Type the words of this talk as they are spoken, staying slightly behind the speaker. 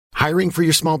Hiring for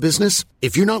your small business?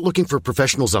 If you're not looking for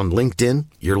professionals on LinkedIn,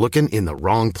 you're looking in the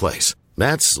wrong place.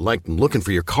 That's like looking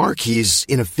for your car keys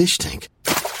in a fish tank.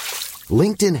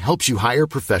 LinkedIn helps you hire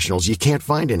professionals you can't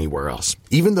find anywhere else,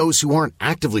 even those who aren't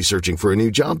actively searching for a new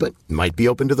job but might be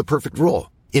open to the perfect role.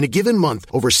 In a given month,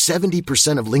 over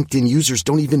 70% of LinkedIn users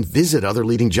don't even visit other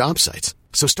leading job sites.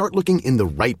 So start looking in the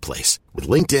right place. With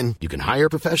LinkedIn, you can hire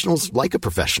professionals like a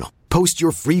professional. Post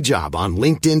your free job on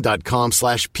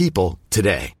linkedin.com/people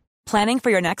today. Planning for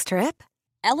your next trip?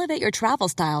 Elevate your travel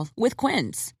style with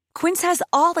Quince. Quince has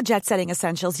all the jet-setting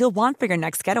essentials you'll want for your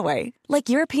next getaway, like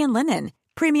European linen,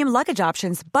 premium luggage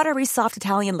options, buttery soft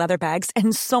Italian leather bags,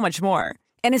 and so much more.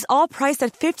 And is all priced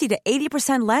at 50 to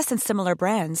 80% less than similar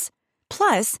brands.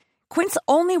 Plus, Quince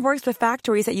only works with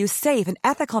factories that use safe and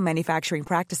ethical manufacturing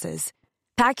practices.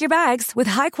 Pack your bags with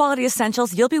high-quality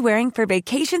essentials you'll be wearing for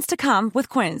vacations to come with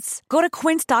Quince. Go to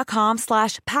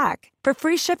quince.com/pack for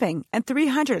free shipping and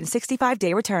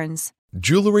 365-day returns.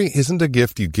 Jewelry isn't a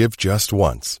gift you give just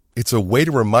once. It's a way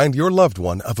to remind your loved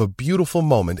one of a beautiful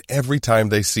moment every time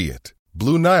they see it.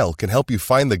 Blue Nile can help you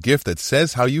find the gift that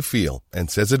says how you feel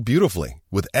and says it beautifully,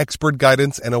 with expert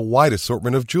guidance and a wide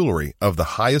assortment of jewelry of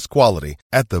the highest quality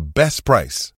at the best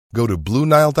price. Go to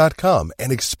BlueNile.com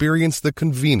and experience the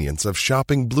convenience of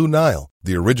shopping Blue Nile,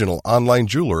 the original online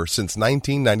jeweler since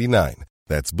 1999.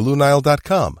 That's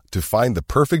BlueNile.com to find the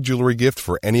perfect jewelry gift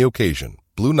for any occasion.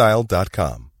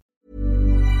 BlueNile.com.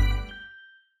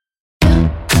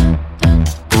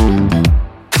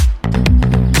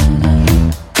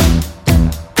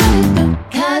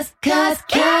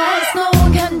 Cause no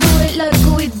one can do it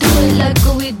like we do it, like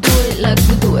we do it, like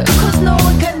we do it. Cause no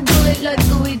one can do it like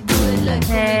we do it, like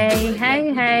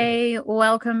Hey,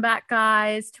 welcome back,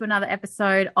 guys, to another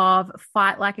episode of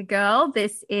Fight Like a Girl.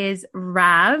 This is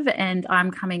Rav, and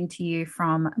I'm coming to you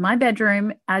from my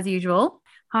bedroom as usual.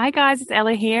 Hi guys, it's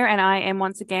Ella here, and I am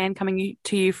once again coming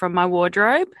to you from my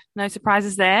wardrobe. No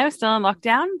surprises there. We're still in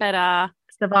lockdown, but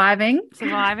Surviving,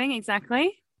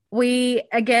 exactly. We,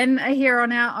 again, are here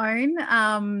on our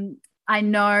own. I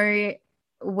know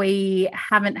we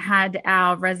haven't had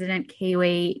our resident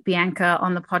Kiwi, Bianca,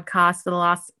 on the podcast for the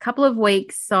last couple of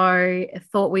weeks, so I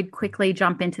thought we'd quickly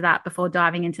jump into that before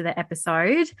diving into the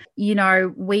episode. You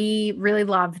know, we really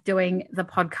love doing the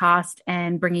podcast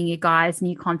and bringing you guys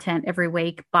new content every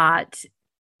week, but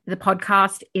the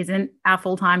podcast isn't our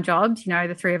full-time jobs. You know,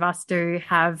 the three of us do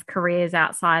have careers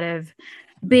outside of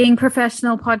being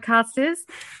professional podcasters,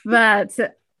 but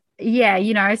yeah,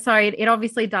 you know, so it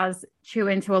obviously does chew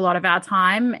into a lot of our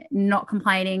time. Not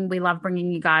complaining, we love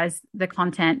bringing you guys the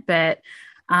content, but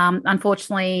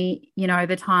unfortunately, you know,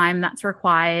 the time that's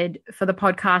required for the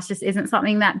podcast just isn't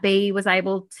something that B was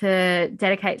able to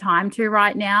dedicate time to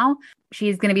right now.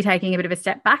 She's going to be taking a bit of a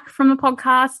step back from the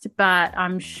podcast, but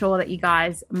I'm sure that you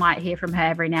guys might hear from her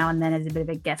every now and then as a bit of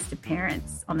a guest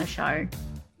appearance on the show.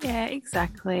 Yeah,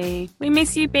 exactly. We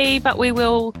miss you, B, but we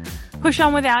will push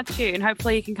on without you, and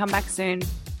hopefully you can come back soon.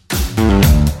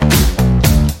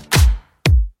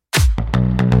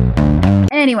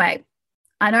 Anyway,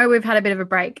 I know we've had a bit of a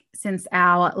break since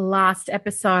our last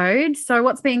episode. So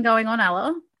what's been going on,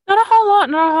 Ella? Not a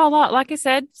whole lot. Like I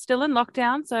said, still in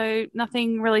lockdown, so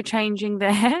nothing really changing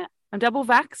there. I'm double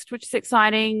vaxxed, which is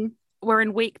exciting. We're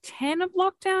in week 10 of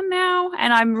lockdown now,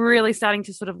 and I'm really starting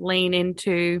to sort of lean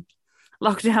into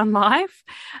lockdown life.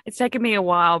 It's taken me a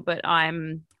while, but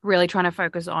I'm really trying to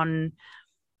focus on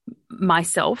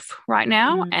myself right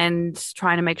now and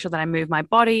trying to make sure that I move my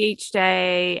body each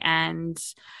day and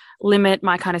limit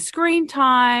my kind of screen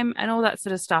time and all that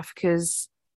sort of stuff, because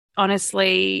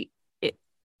honestly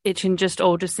it can just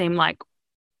all just seem like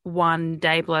one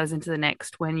day blurs into the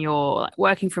next when you're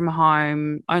working from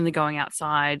home, only going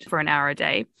outside for an hour a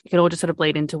day. It can all just sort of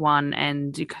bleed into one,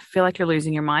 and you feel like you're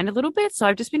losing your mind a little bit. So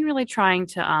I've just been really trying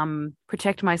to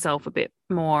protect myself a bit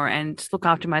more and look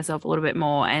after myself a little bit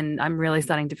more, and I'm really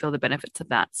starting to feel the benefits of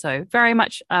that. So very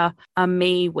much a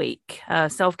me week, a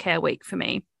self-care week for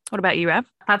me. What about you, Rav?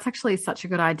 That's actually such a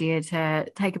good idea, to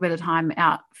take a bit of time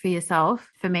out for yourself.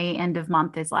 For me, end of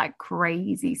month is like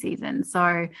crazy season.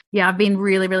 So yeah, I've been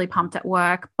really, really pumped at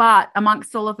work. But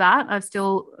amongst all of that, I've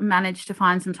still managed to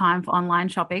find some time for online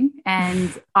shopping.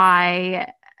 And I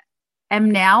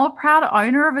am now a proud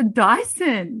owner of a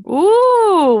Dyson.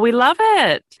 Ooh, we love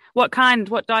it. What kind?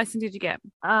 What Dyson did you get?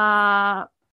 A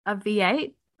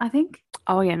V8, I think.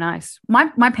 Oh yeah, nice. I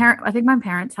think my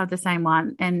parents have the same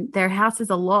one, and their house is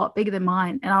a lot bigger than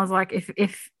mine. And I was like,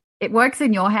 if it works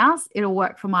in your house, it'll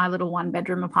work for my little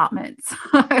 1-bedroom apartment. So.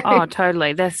 Oh,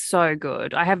 totally. They're so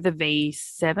good. I have the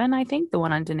V7, I think, the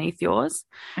one underneath yours.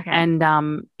 Okay.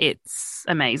 And it's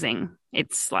amazing.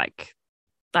 It's like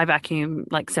I vacuum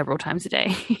like several times a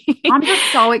day. I'm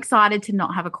just so excited to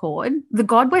not have a cord. The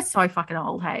God, we're so fucking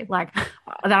old, hey? Like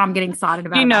that I'm getting excited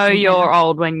about. You know vacuum you're cleaner.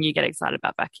 old when you get excited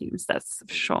about vacuums, that's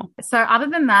for sure. So other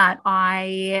than that,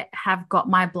 I have got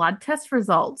my blood test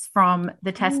results from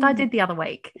the test I did the other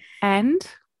week. And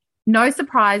No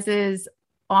surprises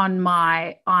on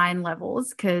my iron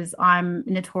levels because I'm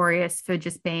notorious for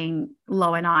just being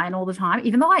low in iron all the time.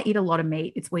 Even though I eat a lot of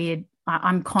meat, it's weird.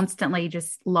 I'm constantly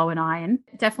just low in iron.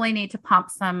 Definitely need to pump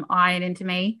some iron into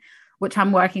me, which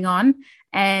I'm working on.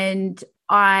 And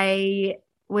I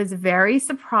was very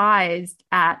surprised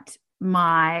at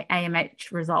my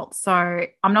AMH results. So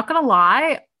I'm not going to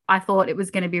lie. I thought it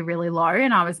was going to be really low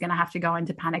and I was going to have to go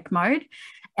into panic mode.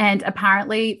 And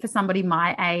apparently for somebody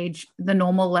my age, the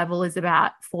normal level is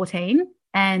about 14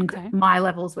 and my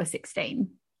levels were 16.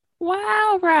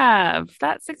 Wow, Rav,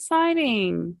 that's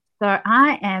exciting. So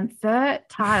I am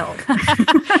fertile.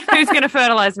 Who's going to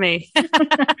fertilize me?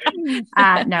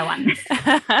 No one.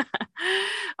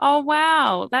 Oh,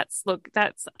 wow.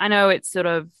 I know it's sort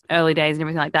of early days and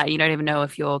everything like that. You don't even know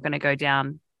if you're going to go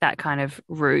down that kind of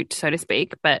route, so to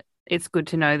speak, but it's good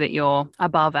to know that you're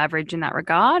above average in that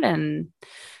regard and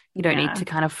you don't need to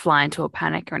kind of fly into a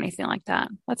panic or anything like that.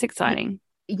 That's exciting.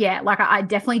 Yeah, like I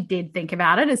definitely did think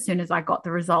about it as soon as I got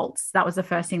the results. That was the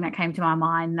first thing that came to my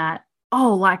mind that,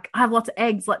 oh, like I have lots of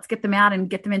eggs, let's get them out and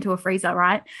get them into a freezer,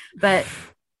 right? But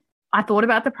I thought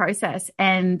about the process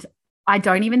and I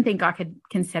don't even think I could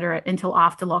consider it until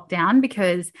after lockdown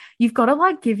because you've got to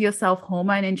like give yourself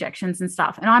hormone injections and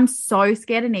stuff. And I'm so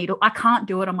scared of needle. I can't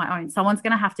do it on my own. Someone's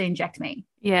going to have to inject me.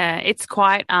 Yeah, it's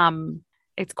quite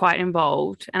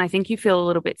involved. And I think you feel a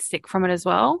little bit sick from it as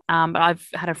well. But I've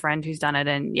had a friend who's done it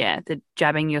and the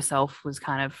jabbing yourself was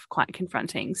kind of quite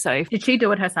confronting. So did she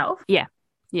do it herself? Yeah.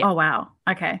 Yeah. Oh, wow.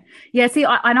 Okay. Yeah. See,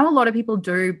 I know a lot of people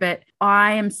do, but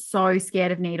I am so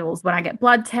scared of needles. When I get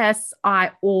blood tests,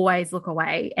 I always look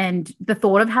away. And the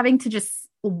thought of having to just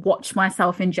watch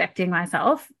myself injecting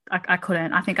myself, I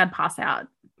couldn't. I think I'd pass out.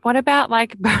 What about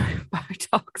like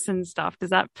Botox and stuff?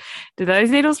 Do those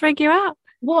needles freak you out?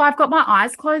 Well, I've got my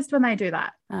eyes closed when they do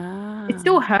that. Ah. It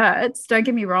still hurts. Don't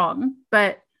get me wrong.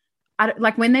 But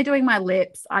like when they're doing my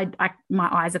lips, my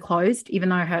eyes are closed, even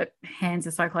though her hands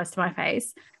are so close to my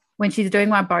face. When she's doing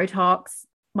my Botox,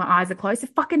 my eyes are closed.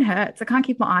 It fucking hurts. I can't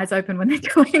keep my eyes open when they're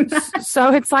doing that.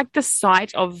 So it's like the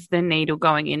sight of the needle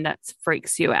going in that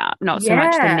freaks you out, not so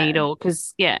much the needle,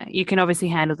 because you can obviously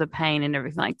handle the pain and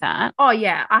everything like that. Oh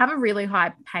yeah, I have a really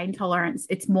high pain tolerance.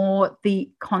 It's more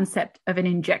the concept of an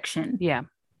injection. Yeah.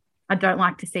 I don't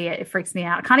like to see it. It freaks me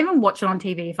out. I can't even watch it on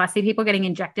TV. If I see people getting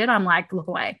injected, I'm like, look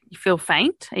away. You feel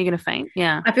faint? Are you going to faint?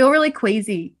 Yeah. I feel really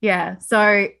queasy. Yeah.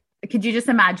 So could you just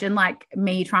imagine like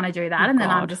me trying to do that and then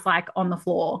I'm just like on the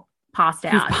floor, passed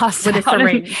out with a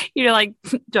syringe. You're like,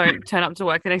 don't turn up to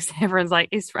work the next day. Everyone's like,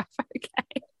 is Raph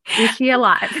okay? Is she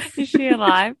alive? Is she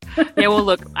alive? Yeah, well,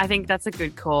 look, I think that's a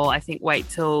good call. I think wait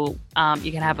till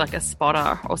you can have like a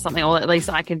spotter or something, or at least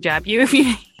I can jab you if you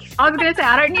need. I was going to say,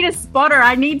 I don't need a spotter.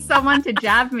 I need someone to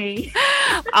jab me.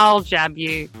 I'll jab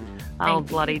you. I'll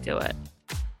bloody do it.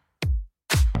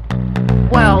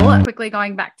 Well, quickly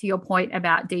going back to your point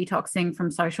about detoxing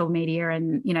from social media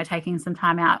and, taking some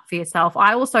time out for yourself.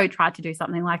 I also tried to do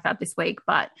something like that this week,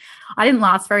 but I didn't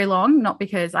last very long, not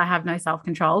because I have no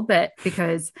self-control, but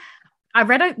because I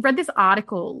read this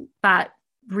article that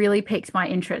really piqued my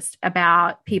interest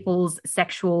about people's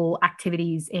sexual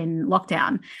activities in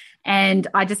lockdown. And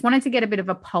I just wanted to get a bit of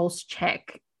a pulse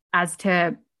check as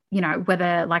to,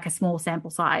 whether like a small sample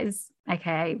size,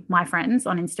 aka my friends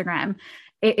on Instagram,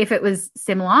 if it was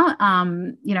similar,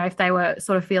 if they were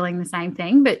sort of feeling the same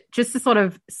thing. But just to sort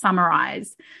of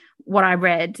summarize what I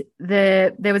read,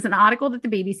 there was an article that the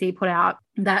BBC put out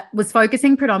that was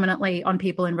focusing predominantly on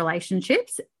people in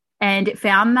relationships. And it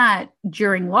found that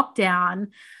during lockdown,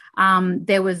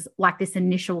 there was like this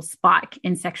initial spike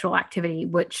in sexual activity,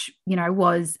 which,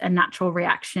 was a natural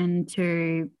reaction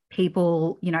to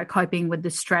people, coping with the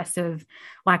stress of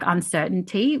like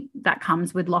uncertainty that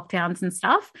comes with lockdowns and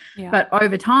stuff. Yeah. But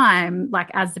over time, like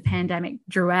as the pandemic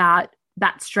drew out,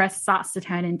 that stress starts to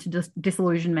turn into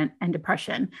disillusionment and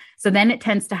depression. So then it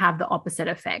tends to have the opposite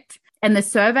effect. And the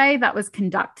survey that was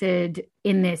conducted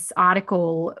in this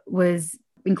article was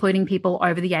including people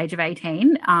over the age of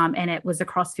 18, and it was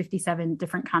across 57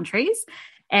 different countries.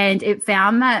 And it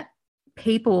found that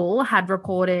people had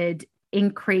reported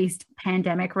increased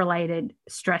pandemic-related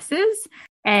stresses,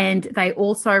 and they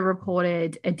also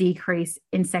reported a decrease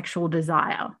in sexual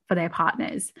desire for their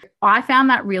partners. I found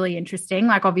that really interesting.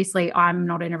 Like, obviously, I'm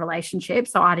not in a relationship,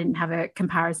 so I didn't have a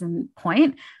comparison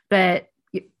point, but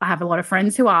I have a lot of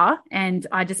friends who are, and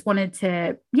I just wanted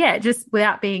to, just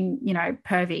without being,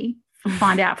 pervy,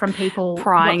 find out from people.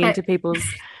 Prying into people's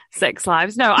sex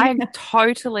lives. No, I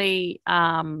totally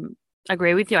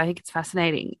agree with you. I think it's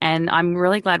fascinating. And I'm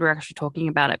really glad we're actually talking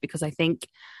about it, because I think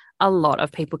a lot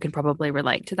of people can probably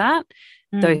relate to that,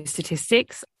 those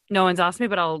statistics. No one's asked me,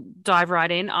 but I'll dive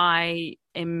right in. I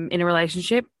am in a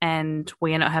relationship, and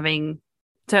we are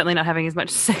certainly not having as much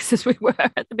sex as we were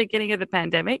at the beginning of the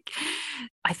pandemic.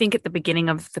 I think at the beginning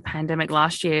of the pandemic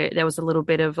last year, there was a little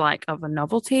bit of a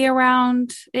novelty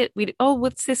around it.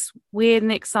 What's this weird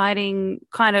and exciting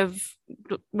kind of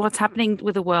what's happening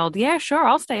with the world? Yeah, sure,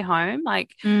 I'll stay home.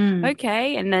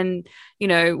 Okay. And then,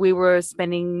 we were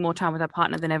spending more time with our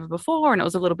partner than ever before, and it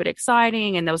was a little bit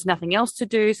exciting, and there was nothing else to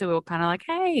do. So we were kind of like,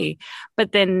 hey,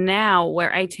 but then now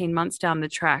we're 18 months down the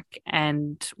track,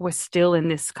 and we're still in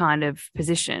this kind of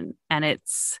position. And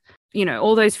it's,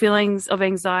 all those feelings of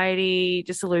anxiety,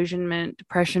 disillusionment,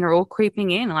 depression are all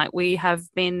creeping in. We have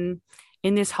been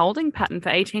in this holding pattern for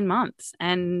 18 months,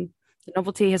 and the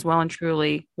novelty has well and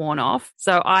truly worn off.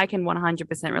 So I can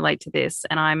 100% relate to this.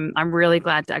 And I'm really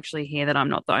glad to actually hear that I'm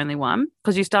not the only one,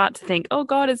 because you start to think, oh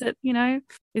God, is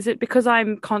it because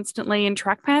I'm constantly in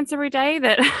track pants every day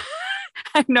that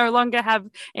I no longer have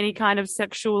any kind of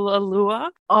sexual allure?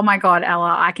 Oh my God,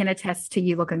 Ella, I can attest to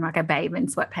you looking like a babe in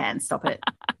sweatpants. Stop it.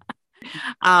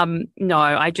 No,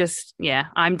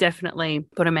 I'm definitely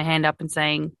putting my hand up and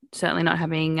saying certainly not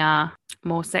having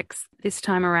more sex this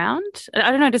time around. I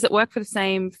don't know, does it work for the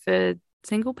same for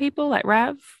single people like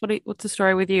Rav? What's the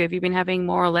story with you? Have you been having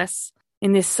more or less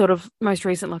in this sort of most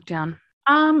recent lockdown?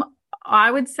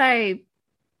 I would say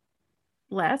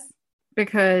less,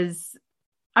 because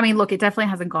look, it definitely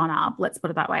hasn't gone up. Let's put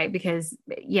it that way, because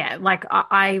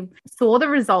I saw the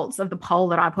results of the poll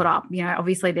that I put up.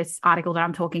 Obviously this article that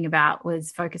I'm talking about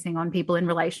was focusing on people in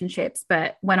relationships,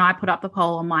 but when I put up the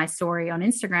poll on my story on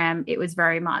Instagram, it was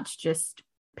very much just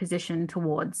positioned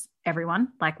towards everyone,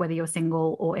 whether you're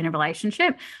single or in a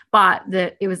relationship. But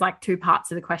it was two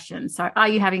parts of the question. So are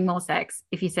you having more sex?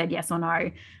 If you said yes or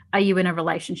no, are you in a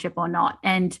relationship or not?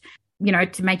 And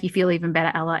to make you feel even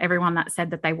better, Ella, everyone that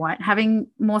said that they weren't having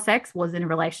more sex was in a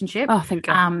relationship. Oh, thank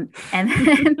God.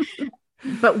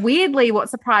 But weirdly, what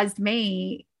surprised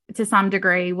me to some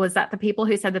degree was that the people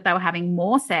who said that they were having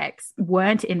more sex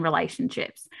weren't in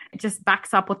relationships. It just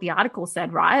backs up what the article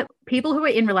said, right? People who are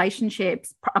in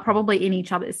relationships are probably in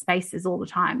each other's spaces all the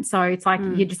time. So it's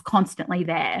you're just constantly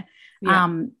there.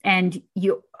 Yeah. And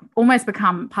you almost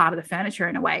become part of the furniture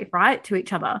in a way, right? To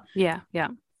each other. Yeah. Yeah.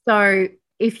 So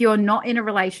if you're not in a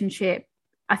relationship,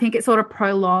 I think it sort of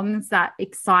prolongs that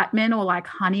excitement or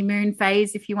honeymoon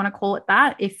phase, if you want to call it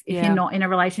that. If you're not in a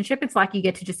relationship, it's you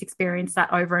get to just experience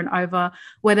that over and over,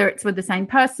 whether it's with the same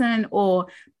person or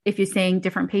if you're seeing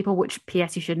different people, which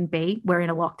PS you shouldn't be. We're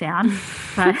in a lockdown.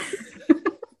 But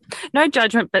no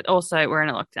judgment, but also we're in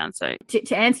a lockdown. So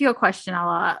to answer your question,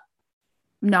 Ella,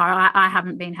 no, I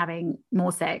haven't been having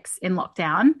more sex in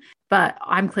lockdown, but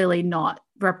I'm clearly not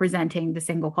representing the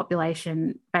single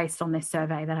population based on this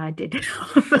survey that I did.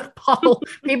 The poll.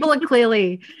 People are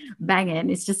clearly banging.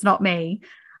 It's just not me.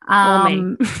 Or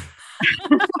me.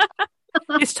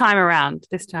 This time around.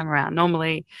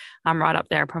 Normally I'm right up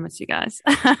there, I promise you guys.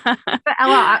 But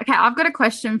Ella, okay, I've got a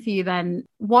question for you then.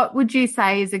 What would you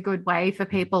say is a good way for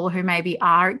people who maybe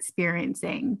are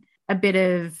experiencing a bit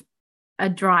of a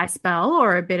dry spell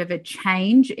or a bit of a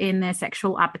change in their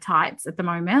sexual appetites at the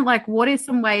moment? What are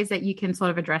some ways that you can sort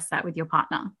of address that with your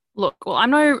partner? Look, well, I'm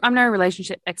no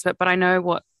relationship expert, but I know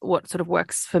what sort of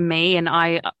works for me, and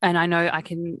I know I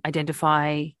can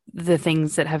identify the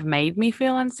things that have made me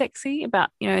feel unsexy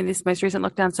about, in this most recent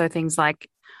lockdown. So things like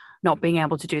not being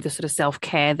able to do the sort of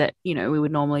self-care that, we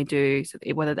would normally do, so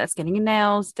whether that's getting your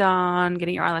nails done,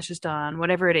 getting your eyelashes done,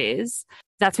 whatever it is,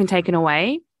 that's been taken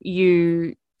away.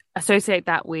 You associate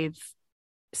that with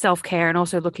self-care and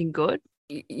also looking good.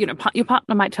 Your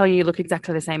partner might tell you look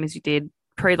exactly the same as you did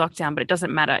pre-lockdown, but it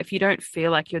doesn't matter. If you don't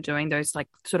feel like you're doing those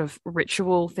sort of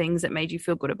ritual things that made you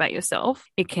feel good about yourself,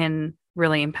 it can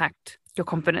really impact your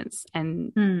confidence.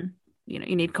 And you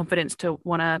need confidence to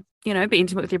want to be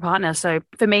intimate with your partner. So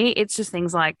for me, it's just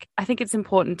things like, I think it's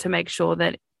important to make sure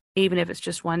that even if it's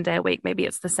just one day a week, maybe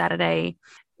it's the Saturday,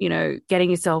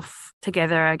 getting yourself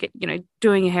together,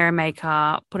 doing your hair and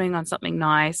makeup, putting on something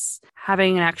nice,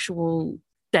 having an actual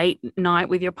date night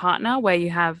with your partner where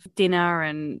you have dinner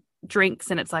and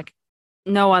drinks and it's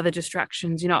no other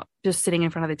distractions. You're not just sitting in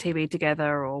front of the TV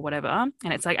together or whatever.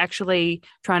 And it's actually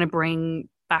trying to bring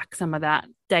back some of that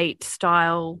date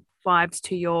style vibes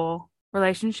to your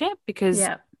relationship, because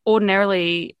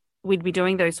ordinarily we'd be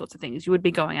doing those sorts of things. You would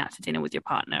be going out to dinner with your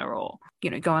partner or,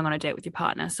 going on a date with your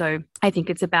partner. So I think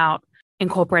it's about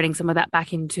incorporating some of that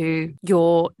back into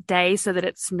your day so that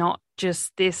it's not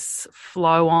just this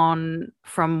flow on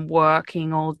from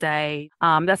working all day.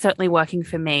 That's certainly working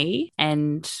for me.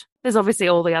 And there's obviously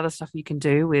all the other stuff you can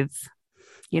do with,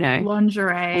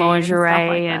 lingerie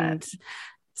and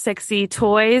sexy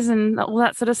toys and all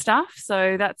that sort of stuff.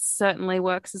 So that certainly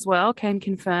works as well, can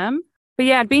confirm. But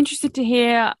yeah, I'd be interested to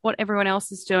hear what everyone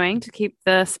else is doing to keep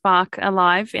the spark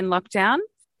alive in lockdown.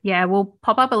 Yeah, we'll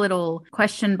pop up a little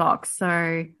question box.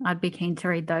 So I'd be keen to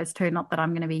read those too. Not that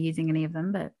I'm going to be using any of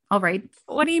them, but I'll read.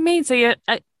 What do you mean? So you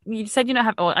said you're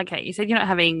not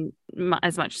having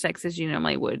as much sex as you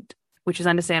normally would, which is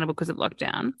understandable because of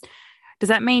lockdown. Does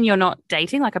that mean you're not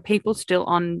dating? Like, are people still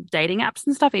on dating apps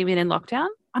and stuff even in lockdown?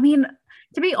 I mean,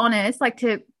 to be honest,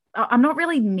 I'm not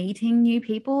really meeting new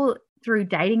people through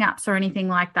dating apps or anything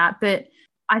like that. But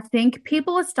I think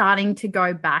people are starting to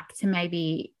go back to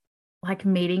maybe like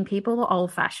meeting people the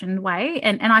old-fashioned way.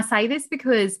 And I say this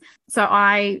because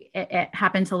I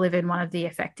happen to live in one of the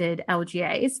affected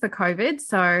LGAs for COVID.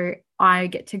 So I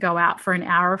get to go out for an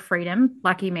hour of freedom.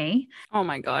 Lucky me. Oh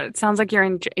my God. It sounds like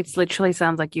it literally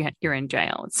sounds like you're in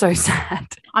jail. It's so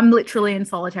sad. I'm literally in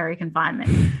solitary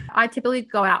confinement. I typically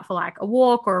go out for like a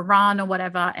walk or a run or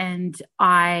whatever. And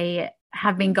I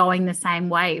have been going the same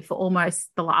way for almost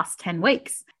the last 10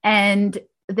 weeks. And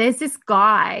there's this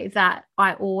guy that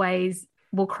I always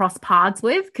will cross paths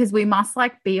with because we must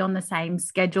like be on the same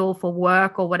schedule for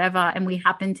work or whatever. And we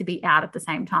happen to be out at the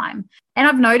same time. And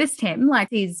I've noticed him, like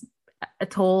he's a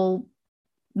tall,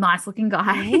 nice looking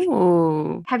guy.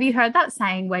 Have you heard that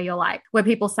saying where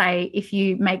people say if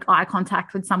you make eye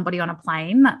contact with somebody on a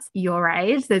plane that's your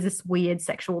age, there's this weird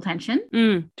sexual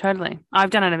tension? Totally.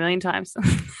 I've done it a million times.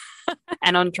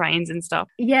 And on trains and stuff.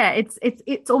 Yeah,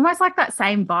 it's almost like that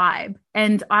same vibe.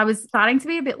 And I was starting to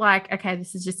be a bit like, okay,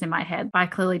 this is just in my head. I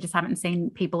clearly just haven't seen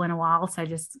people in a while, so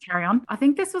just carry on. I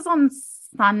think this was on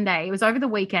Sunday. It was over the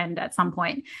weekend at some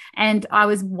point. And I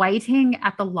was waiting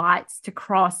at the lights to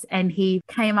cross and he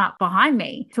came up behind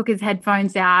me, took his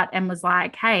headphones out and was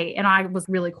like, hey. And I was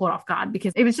really caught off guard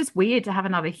because it was just weird to have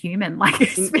another human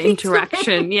like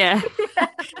interaction. Yeah.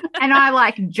 And I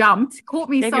like jumped, caught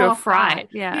me Gave so you a off fright. guard.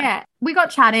 Yeah. We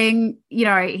got chatting.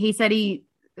 He said he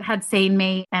had seen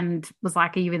me and was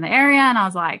like, are you in the area? And I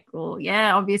was like, well,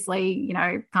 yeah, obviously,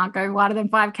 can't go wider than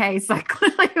 5K. So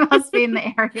clearly must be in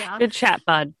the area. Good chat,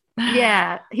 bud.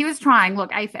 Yeah, he was trying.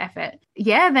 Look, A for effort.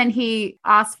 Yeah, then he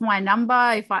asked for my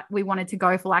number if we wanted to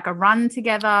go for like a run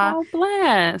together. Oh,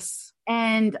 bless.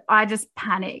 And I just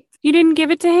panicked. You didn't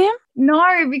give it to him?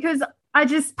 No, because I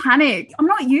just panicked. I'm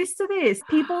not used to this.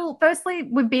 People, firstly,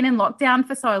 we've been in lockdown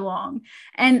for so long.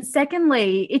 And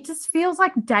secondly, it just feels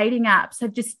like dating apps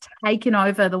have just taken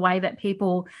over the way that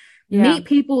people meet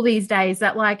people these days,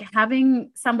 that like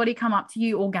having somebody come up to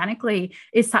you organically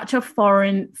is such a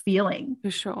foreign feeling.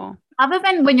 For sure. Other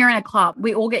than when you're in a club,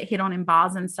 we all get hit on in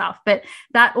bars and stuff. But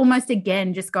that almost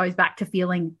again just goes back to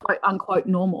feeling quote unquote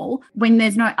normal. When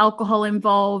there's no alcohol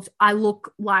involved, I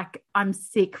look like I'm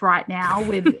sick right now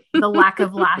with the lack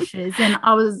of lashes and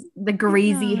the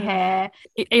greasy hair.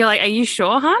 You're like, are you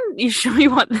sure, hon? You sure you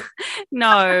want?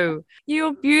 No,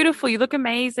 you're beautiful. You look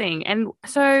amazing. And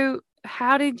so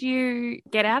how did you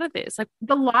get out of this? Like,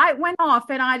 the light went off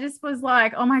and I just was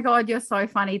like, oh my God, you're so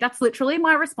funny. That's literally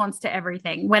my response to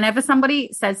everything. Whenever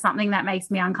somebody says something that makes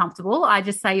me uncomfortable, I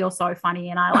just say, you're so funny.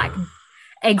 And I like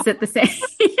exit the scene.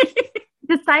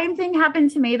 The same thing happened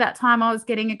to me that time I was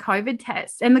getting a COVID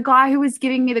test. And the guy who was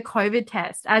giving me the COVID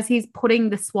test, as he's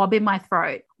putting the swab in my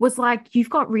throat, was like,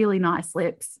 you've got really nice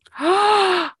lips.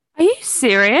 Are you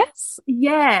serious?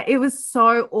 Yeah, it was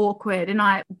so awkward. And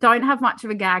I don't have much of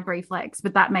a gag reflex,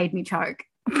 but that made me choke.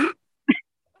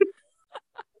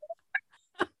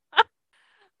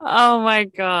 Oh my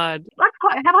God. Like,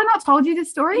 have I not told you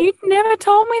this story? You've never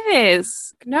told me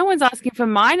this. No one's asking for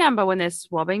my number when they're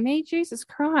swabbing me. Jesus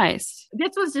Christ.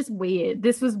 This was just weird.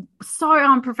 This was so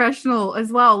unprofessional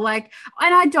as well. Like,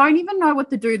 and I don't even know what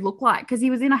the dude looked like because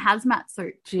he was in a hazmat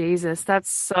suit. Jesus,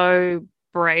 that's so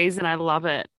brazen. I love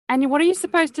it. And what are you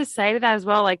supposed to say to that as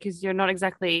well? Like, because you're not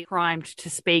exactly primed to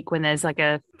speak when there's like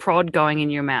a prod going in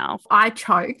your mouth. I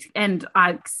choked and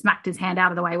I smacked his hand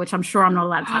out of the way, which I'm sure I'm not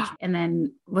allowed to touch, and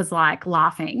then was like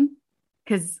laughing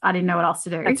because I didn't know what else to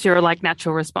do. That's your like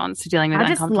natural response to dealing with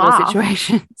uncomfortable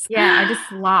situations. Yeah, I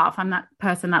just laugh. I'm that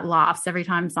person that laughs every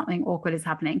time something awkward is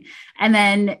happening. And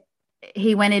then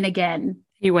he went in again.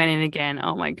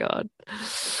 Oh my God.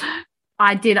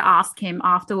 I did ask him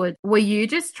afterwards, were you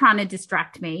just trying to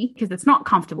distract me? Because it's not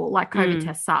comfortable. Like COVID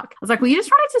tests suck. I was like, were you just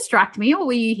trying to distract me or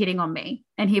were you hitting on me?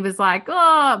 And he was like,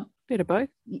 oh, bit of both.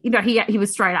 You know, he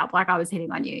was straight up like, I was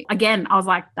hitting on you. Again, I was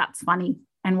like, that's funny,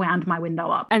 and wound my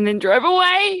window up. And then drove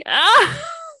away.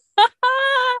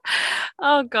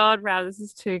 Oh God, wow, this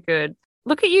is too good.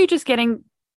 Look at you just getting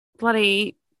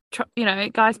bloody,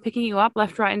 guys picking you up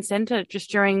left, right and center just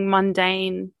during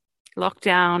mundane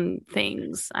lockdown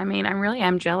things. I mean, I really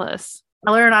am jealous.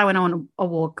 Ella and I went on a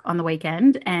walk on the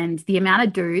weekend, and the amount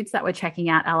of dudes that were checking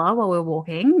out Ella while we were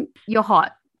walking, you're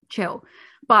hot, chill.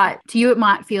 But to you, it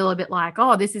might feel a bit like,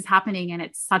 oh, this is happening and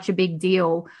it's such a big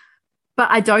deal. But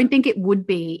I don't think it would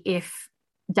be if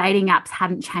dating apps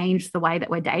hadn't changed the way that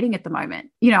we're dating at the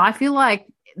moment. You know, I feel like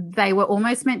they were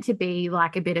almost meant to be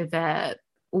like a bit of a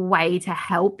way to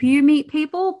help you meet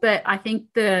people. But I think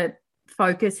the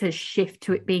focus has shifted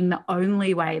to it being the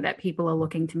only way that people are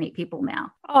looking to meet people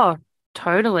now. Oh,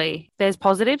 totally. There's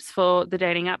positives for the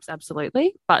dating apps,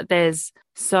 absolutely. But there's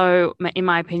in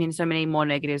my opinion, so many more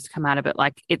negatives come out of it.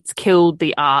 Like, it's killed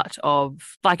the art of,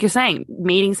 like you're saying,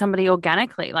 meeting somebody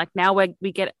organically. Like, now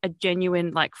we get a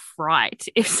genuine like fright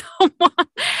if someone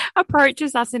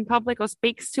approaches us in public or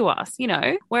speaks to us, you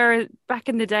know, whereas back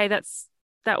in the day,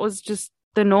 that was just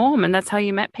the norm, and that's how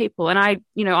you met people. And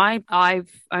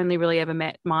I've only really ever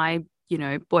met my,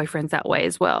 boyfriends that way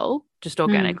as well, just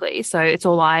organically. So it's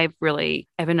all I've really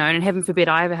ever known. And heaven forbid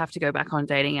I ever have to go back on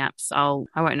dating apps.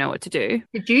 I won't know what to do.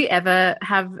 Did you ever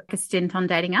have a stint on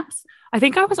dating apps? I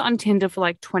think I was on Tinder for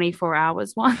like 24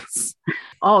 hours once.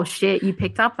 Oh shit, you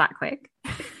picked up that quick.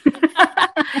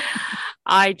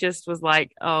 I just was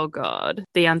like, oh God,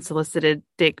 the unsolicited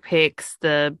dick pics,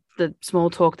 the small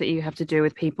talk that you have to do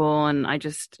with people. And I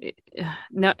don't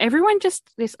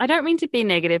mean to be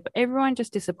negative, but everyone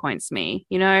just disappoints me.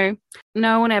 You know,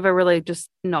 no one ever really just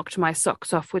knocked my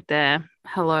socks off with their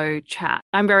hello chat.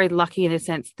 I'm very lucky in the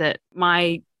sense that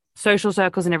my social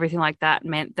circles and everything like that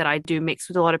meant that I do mix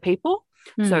with a lot of people.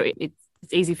 So it's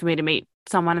easy for me to meet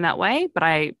someone in that way. But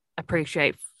I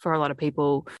appreciate for a lot of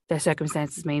people, their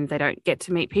circumstances mean they don't get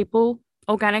to meet people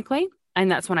organically. And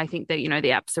that's when I think that, the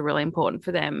apps are really important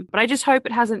for them. But I just hope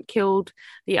it hasn't killed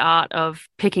the art of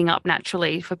picking up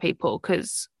naturally for people,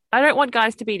 because I don't want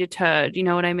guys to be deterred. You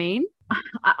know what I mean?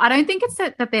 I don't think it's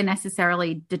that they're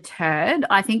necessarily deterred.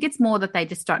 I think it's more that they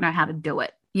just don't know how to do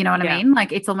it. You know what I mean?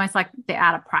 Like, it's almost like they're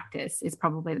out of practice is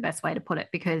probably the best way to put it,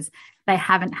 because they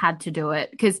haven't had to do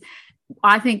it. Because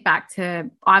I think back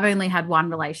to, I've only had one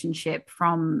relationship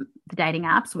from the dating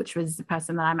apps, which was the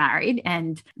person that I married.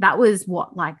 And that was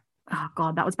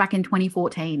that was back in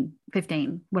 2014,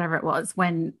 15, whatever it was,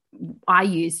 when I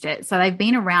used it. So they've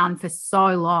been around for so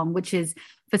long, which is,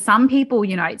 for some people,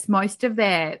 it's most of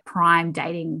their prime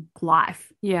dating life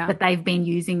that they've been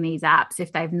using these apps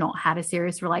if they've not had a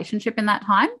serious relationship in that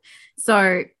time.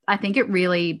 So I think it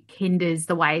really hinders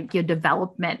the way your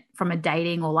development from a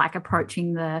dating or like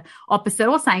approaching the opposite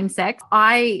or same sex.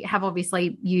 I have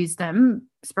obviously used them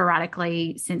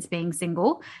sporadically since being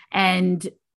single, and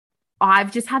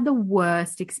I've just had the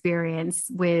worst experience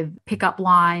with pickup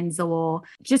lines or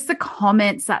just the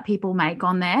comments that people make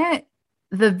on there.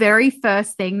 The very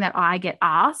first thing that I get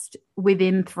asked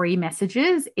within 3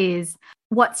 messages is,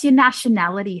 what's your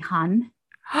nationality, hun?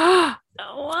 What?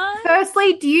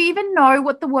 Firstly, do you even know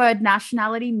what the word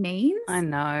nationality means? I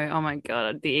know. Oh my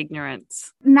God, the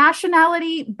ignorance.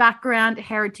 Nationality, background,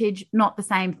 heritage, not the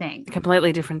same thing.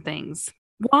 Completely different things.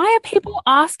 Why are people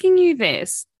asking you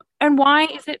this? And why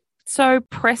is it so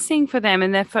pressing for them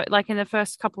in their in the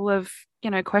first couple of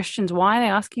questions? Why are they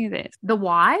asking you this? The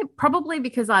why? Probably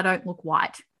because I don't look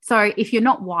white. So if you're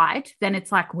not white, then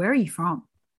it's like, where are you from?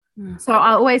 So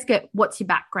I always get, what's your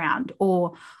background,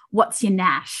 or what's your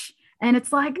nash? And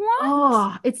it's like,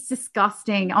 oh, it's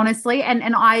disgusting, honestly.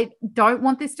 And I don't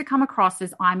want this to come across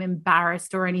as I'm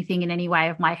embarrassed or anything in any way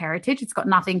of my heritage. It's got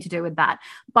nothing to do with that.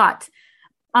 But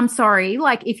I'm sorry,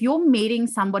 like, if you're meeting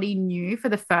somebody new for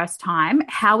the first time,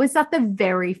 how is that the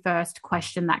very first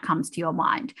question that comes to your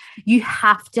mind? You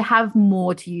have to have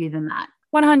more to you than that.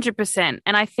 100%.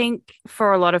 And I think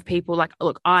for a lot of people, like,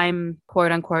 look, I'm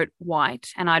quote unquote white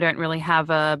and I don't really have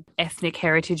a ethnic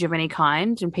heritage of any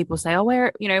kind. And people say, oh,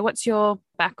 what's your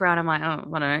background? I'm like,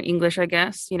 oh, I don't know, English, I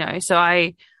guess, so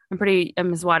I'm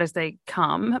as white as they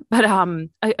come. But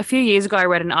a few years ago, I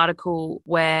read an article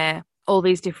where all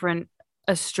these different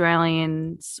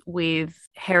Australians with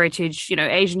heritage,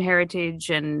 Asian heritage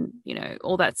and,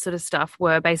 all that sort of stuff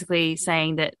were basically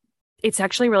saying that it's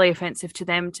actually really offensive to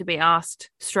them to be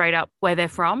asked straight up where they're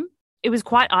from. It was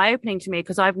quite eye-opening to me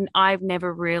because I've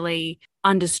never really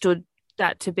understood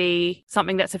that to be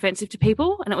something that's offensive to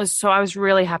people. And I was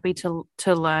really happy to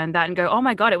learn that and go, oh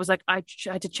my God, it was like, I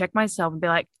had to check myself and be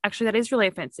like, actually, that is really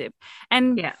offensive.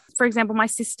 And for example, my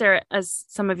sister, as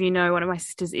some of you know, one of my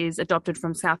sisters is adopted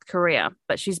from South Korea,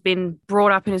 but she's been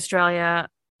brought up in Australia.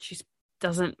 She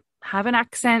doesn't have an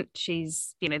accent.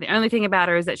 She's, the only thing about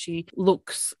her is that she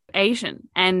looks Asian.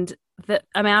 And the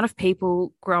amount of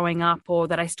people growing up or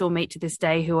that I still meet to this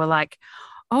day who are like,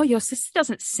 oh, your sister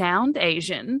doesn't sound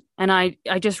Asian. And I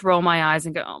just roll my eyes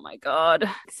and go, oh my God.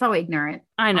 So ignorant.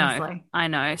 I know. Honestly. I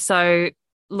know. So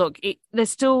look, it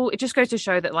just goes to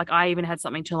show that like I even had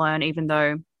something to learn, even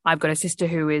though I've got a sister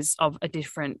who is of a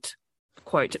different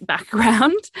quote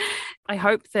background. I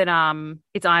hope that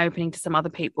it's eye-opening to some other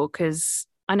people, because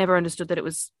I never understood that it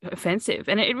was offensive.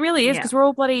 And it really is, because we're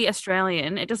all bloody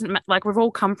Australian. It doesn't like we've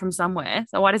all come from somewhere.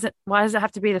 So why does it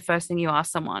have to be the first thing you ask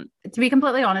someone? To be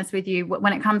completely honest with you,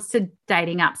 when it comes to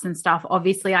dating apps and stuff,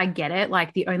 obviously I get it.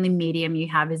 Like the only medium you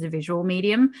have is a visual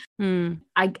medium.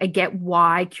 I get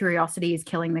why curiosity is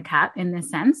killing the cat in this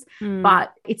sense,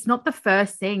 but it's not the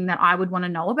first thing that I would want to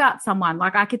know about someone.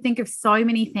 Like I could think of so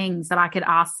many things that I could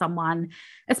ask someone,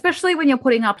 especially when you're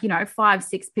putting up, 5,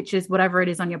 6 pictures, whatever it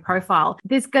is on your profile.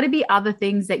 There's got to be other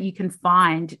things that you can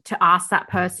find to ask that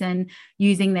person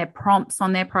using their prompts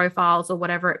on their profiles or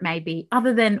whatever it may be,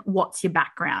 other than what's your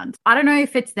background. I don't know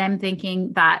if it's them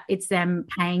thinking that it's them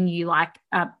paying you like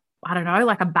a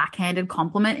backhanded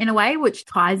compliment in a way, which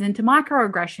ties into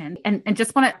microaggression. And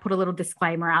just want to put a little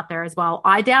disclaimer out there as well.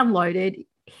 I downloaded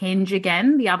Hinge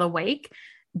again the other week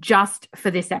just for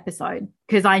this episode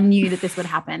because I knew that this would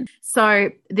happen. So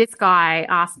this guy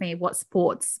asked me what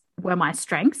sports were my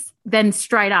strengths. Then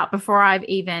straight up, before I've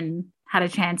even had a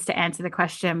chance to answer the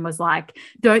question, was like,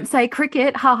 don't say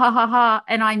cricket, ha, ha, ha, ha.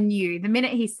 And I knew the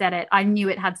minute he said it, I knew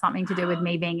it had something to do with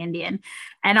me being Indian.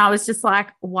 And I was just like,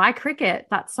 why cricket?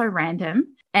 That's so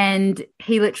random. And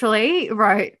he literally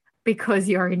wrote, because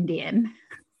you're Indian.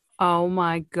 Oh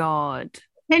my God.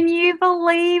 Can you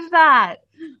believe that?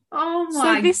 Oh my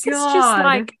God. So this is just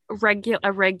like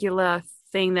a regular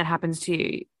thing that happens to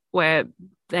you where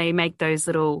they make those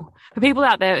little, for people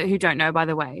out there who don't know, by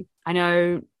the way, I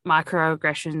know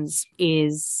microaggressions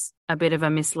is a bit of a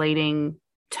misleading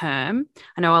term.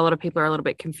 I know a lot of people are a little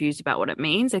bit confused about what it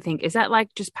means. I think, is that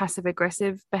like just passive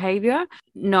aggressive behavior?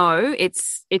 No,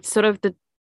 it's sort of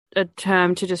a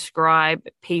term to describe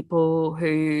people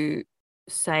who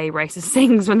say racist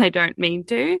things when they don't mean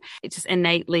to. It's just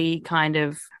innately kind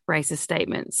of racist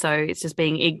statements. So it's just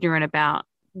being ignorant about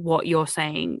what you're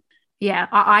saying. Yeah,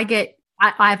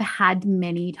 I've had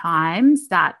many times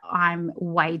that I'm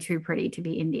way too pretty to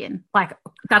be Indian. Like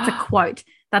that's a quote.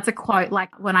 That's a quote.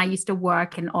 Like when I used to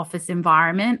work in office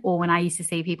environment or when I used to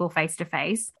see people face to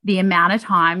face, the amount of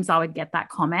times I would get that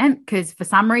comment, because for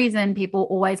some reason people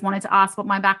always wanted to ask what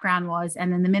my background was.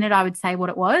 And then the minute I would say what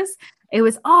it was,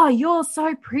 oh, you're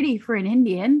so pretty for an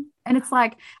Indian. And it's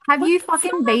like, have you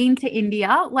fucking been to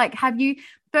India? Like,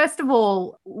 first of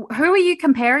all, who are you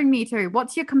comparing me to?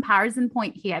 What's your comparison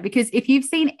point here? Because if you've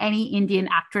seen any Indian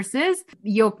actresses,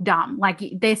 you're dumb. Like,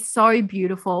 they're so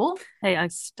beautiful. They are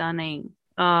stunning.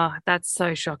 Oh, that's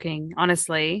so shocking.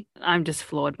 Honestly, I'm just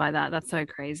floored by that. That's so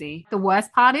crazy. The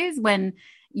worst part is when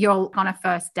you're on a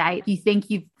first date, you think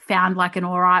you've found like an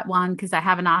all right one because they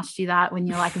haven't asked you that when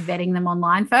you're like vetting them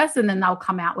online first, and then they'll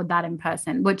come out with that in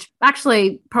person, which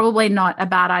actually probably not a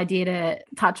bad idea to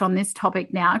touch on this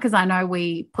topic now, because I know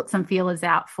we put some feelers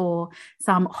out for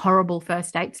some horrible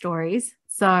first date stories.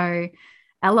 So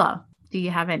Ella, do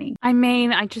you have any? I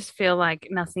mean, I just feel like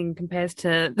nothing compares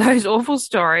to those awful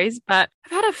stories, but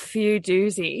I've had a few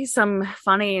doozies, some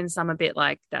funny and some a bit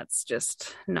like that's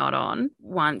just not on.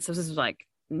 Once, this was like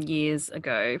years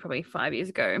ago, probably 5 years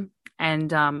ago,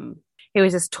 and he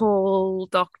was this tall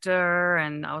doctor,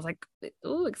 and I was like,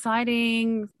 oh,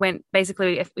 exciting. We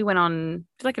went on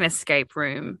like an escape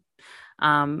room,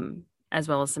 as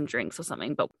well as some drinks or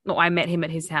something, but I met him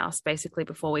at his house basically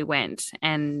before we went,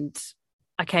 and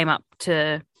I came up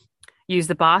to use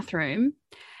the bathroom,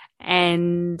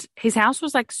 and his house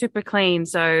was like super clean,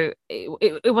 so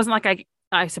it wasn't like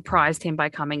I surprised him by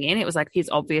coming in. It was like it's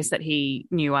obvious that he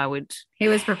knew I would. He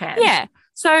was prepared. Yeah.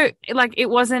 So like it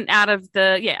wasn't out of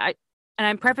and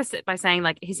I prefaced it by saying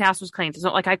like his house was clean. So it's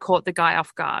not like I caught the guy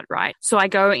off guard, right? So I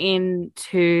go in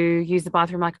to use the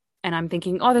bathroom and I'm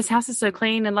thinking, oh, this house is so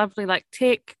clean and lovely, like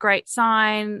tick, great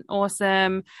sign,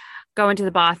 awesome. Go into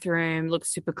the bathroom,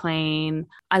 looks super clean.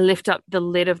 I lift up the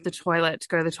lid of the toilet to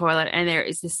go to the toilet, and there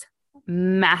is this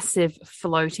massive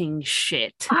floating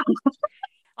shit.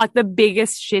 Like the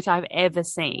biggest shit I've ever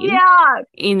seen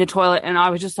in the toilet. And I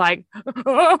was just like,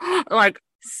 like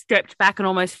stepped back and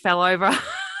almost fell over.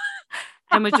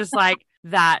 and was just like,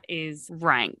 that is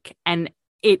rank. And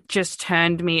it just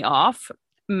turned me off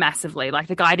massively. Like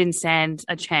the guy didn't stand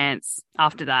a chance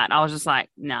after that. I was just like,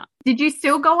 nah. Did you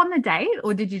still go on the date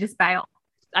or did you just bail?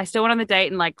 I still went on the date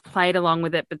and like played along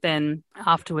with it. But then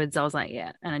afterwards I was like,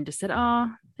 yeah. And I just said, oh,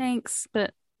 thanks.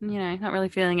 But, not really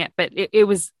feeling it. But it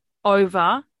was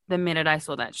over the minute I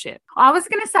saw that shit. I was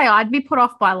going to say I'd be put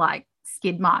off by like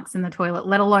skid marks in the toilet,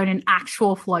 let alone an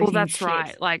actual floating Well, that's shit.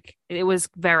 right. Like it was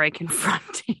very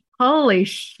confronting. Holy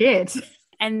shit.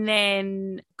 And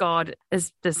then, God,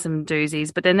 there's some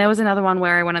doozies. But then there was another one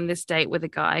where I went on this date with a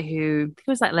guy who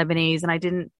he was like Lebanese, and I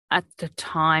didn't at the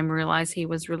time realize he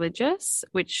was religious,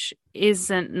 which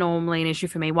isn't normally an issue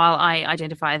for me. While I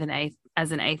identify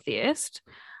as an atheist,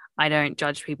 I don't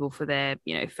judge people for their,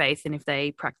 faith. And if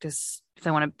they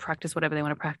want to practice whatever they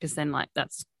want to practice, then like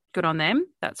that's good on them.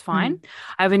 That's fine.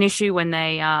 I have an issue when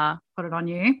they put it on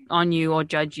you or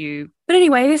judge you. But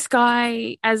anyway, this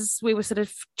guy, as we were sort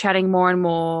of chatting more and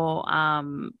more,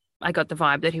 I got the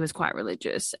vibe that he was quite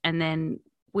religious. And then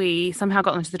we somehow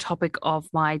got into the topic of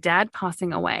my dad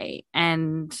passing away.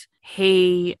 And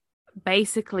he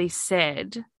basically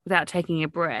said, without taking a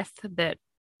breath, that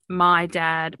my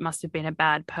dad must have been a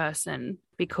bad person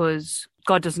because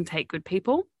God doesn't take good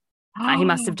people. He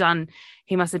must have done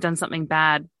something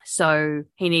bad. So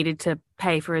he needed to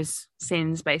pay for his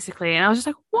sins, basically. And I was just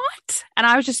like, what? And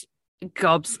I was just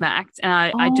gobsmacked. And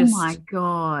I just, oh my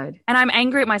God. And I'm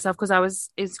angry at myself because I was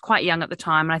quite young at the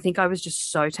time. And I think I was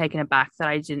just so taken aback that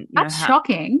I didn't know. That's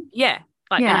shocking. Yeah.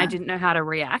 And I didn't know how to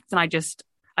react. And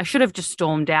I should have just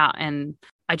stormed out, and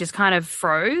I just kind of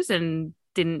froze and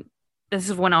this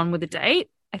went on with the date,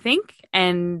 I think.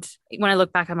 And when I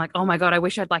look back, I'm like, oh my God, I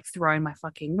wish I'd like thrown my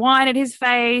fucking wine at his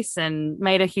face and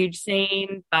made a huge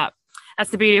scene. But that's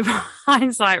the beauty of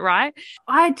hindsight, right?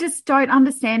 I just don't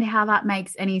understand how that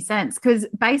makes any sense. Because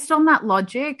based on that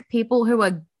logic, people who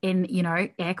are in,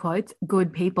 air quotes,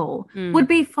 good people would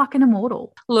be fucking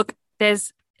immortal. Look,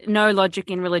 there's no logic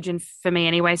in religion for me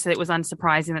anyway. So it was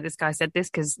unsurprising that this guy said this,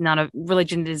 because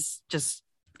religion is just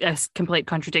a complete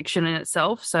contradiction in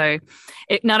itself. So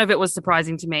none of it was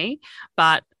surprising to me,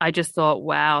 but I just thought,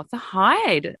 wow, the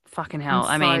hide, fucking hell.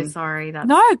 I'm so sorry.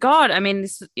 No, God. I mean,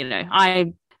 this,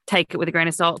 I take it with a grain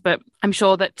of salt, but I'm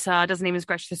sure that doesn't even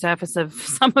scratch the surface of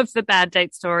some of the bad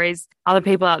date stories other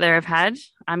people out there have had.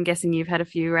 I'm guessing you've had a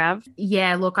few, Rav.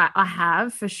 Yeah, look, I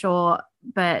have for sure.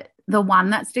 But the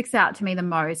one that sticks out to me the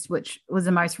most, which was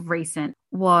the most recent,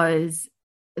 was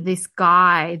this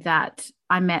guy that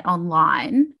I met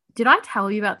online. Did I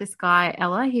tell you about this guy,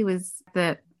 Ella? He was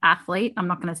the athlete. I'm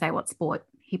not going to say what sport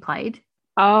he played.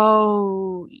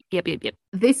 Oh, yep.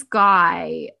 This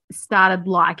guy started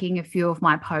liking a few of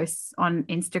my posts on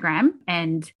Instagram,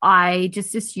 and I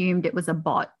just assumed it was a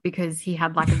bot because he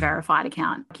had like a verified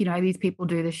account. These people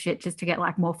do this shit just to get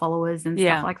like more followers and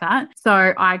stuff like that. So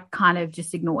I kind of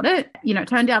just ignored it. It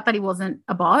turned out that he wasn't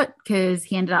a bot because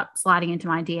he ended up sliding into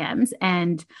my DMs,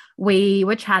 and we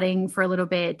were chatting for a little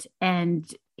bit,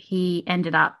 and he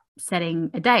ended up setting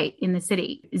a date in the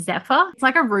city. Zephyr. It's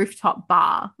like a rooftop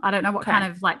bar. I don't know what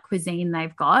kind of like cuisine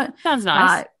they've got. Sounds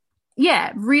nice.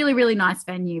 Yeah, really, really nice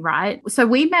venue, right? So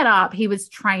we met up. He was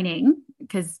training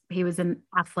because he was an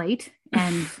athlete.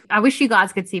 And I wish you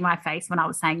guys could see my face when I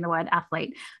was saying the word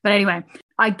athlete. But anyway,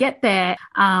 I get there.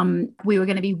 We were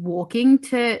going to be walking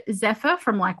to Zephyr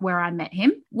from like where I met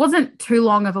him. Wasn't too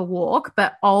long of a walk,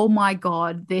 but oh my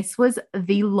God, this was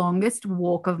the longest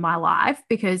walk of my life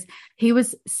because he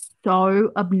was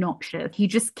so obnoxious. He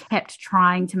just kept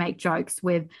trying to make jokes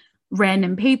with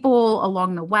random people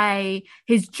along the way.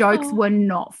 His jokes were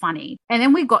not funny. And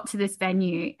then we got to this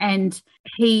venue and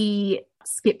he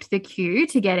skipped the queue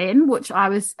to get in, which I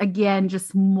was, again,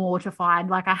 just mortified.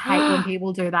 Like, I hate when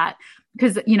people do that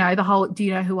because, the whole, do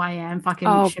you know who I am?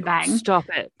 Fucking shebang. Stop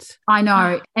it. I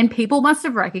know. And people must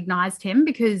have recognized him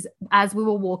because as we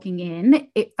were walking in,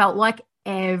 it felt like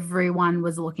everyone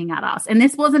was looking at us. And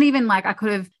this wasn't even like I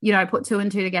could have, put two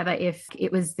and two together if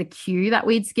it was the queue that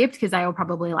we'd skipped because they were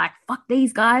probably like, fuck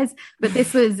these guys. But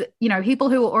this was, people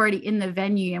who were already in the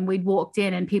venue and we'd walked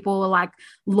in and people were like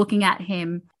looking at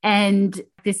him. And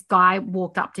this guy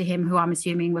walked up to him who I'm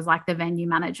assuming was like the venue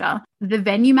manager. The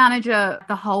venue manager,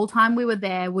 the whole time we were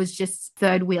there, was just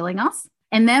third wheeling us.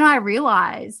 And then I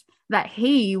realized that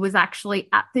he was actually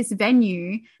at this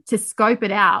venue to scope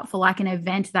it out for like an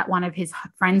event that one of his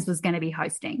friends was going to be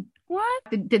hosting.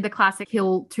 What? Did the classic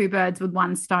kill two birds with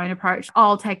one stone approach.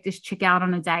 I'll take this chick out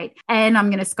on a date and I'm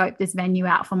going to scope this venue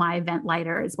out for my event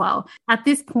later as well. At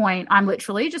this point, I'm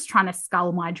literally just trying to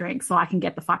scull my drink so I can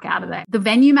get the fuck out of there. The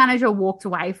venue manager walked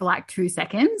away for like 2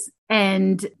 seconds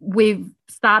and we've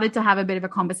started to have a bit of a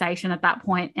conversation at that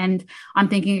point. And I'm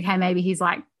thinking, okay, maybe he's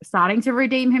like starting to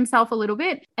redeem himself a little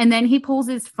bit. And then he pulls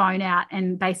his phone out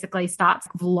and basically starts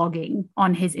vlogging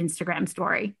on his Instagram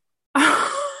story.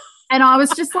 And I was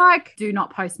just like, do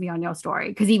not post me on your story,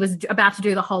 because he was about to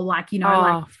do the whole like,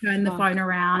 like turn the phone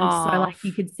around so like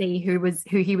you could see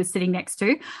who he was sitting next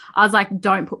to. I was like,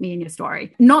 don't put me in your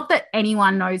story. Not that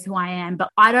anyone knows who I am, but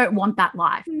I don't want that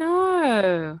life.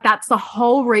 No. That's the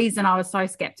whole reason I was so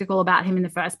skeptical about him in the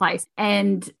first place.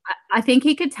 And I think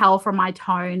he could tell from my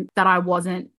tone that I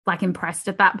wasn't like impressed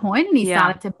at that point, and he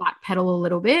started to backpedal a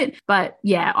little bit. But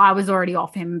yeah, I was already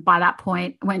off him by that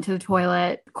point. Went to the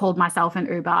toilet, called myself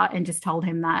an Uber and just told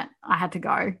him that I had to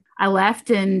go. I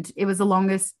left and it was the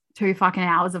longest 2 fucking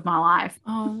hours of my life.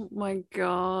 Oh my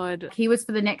God. He was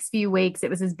for the next few weeks.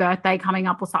 It was his birthday coming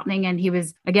up or something. And he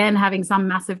was again having some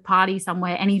massive party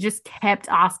somewhere. And he just kept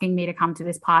asking me to come to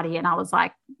this party. And I was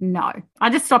like, no.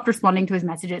 I just stopped responding to his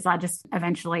messages. I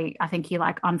think he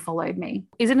like unfollowed me.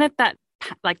 Isn't it that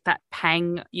like that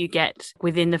pang you get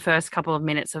within the first couple of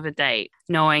minutes of a date,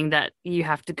 knowing that you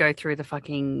have to go through the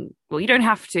fucking, well, you don't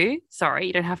have to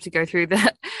go through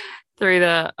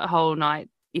the whole night.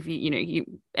 If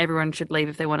everyone should leave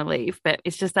if they want to leave, but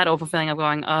it's just that awful feeling of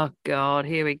going, oh God,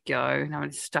 here we go. Now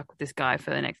I'm stuck with this guy for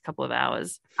the next couple of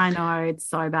hours. I know, it's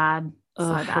so bad.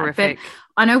 So bad. Horrific. But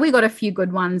I know we got a few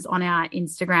good ones on our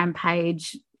Instagram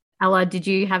page. Ella, did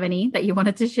you have any that you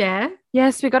wanted to share?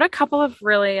 Yes, we got a couple of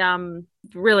really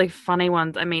funny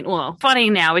ones. I mean, well, funny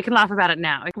now. We can laugh about it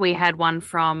now. We had one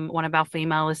from one of our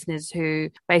female listeners who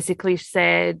basically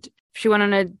said she went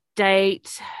on a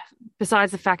date.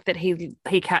 Besides the fact that he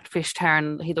catfished her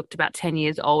and he looked about 10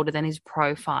 years older than his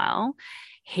profile,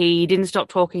 he didn't stop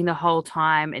talking the whole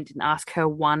time and didn't ask her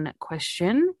one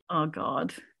question. Oh,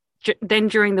 God. Then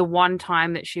during the one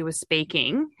time that she was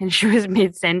speaking and she was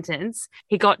mid-sentence,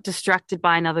 he got distracted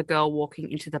by another girl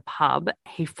walking into the pub.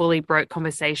 He fully broke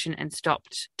conversation and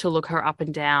stopped to look her up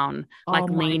and down, like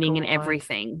leaning and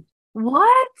everything.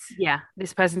 What? Yeah.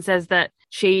 This person says that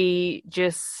she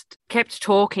just kept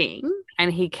talking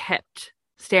and he kept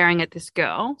staring at this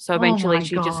girl. So eventually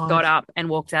she just got up and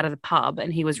walked out of the pub,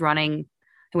 and he went running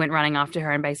after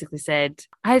her and basically said,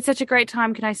 I had such a great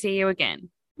time. Can I see you again?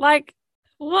 Like,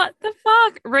 what the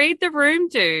fuck? Read the room,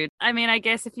 dude. I mean, I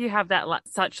guess if you have that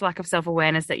such lack of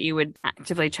self-awareness that you would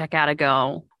actively check out a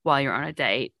girl while you're on a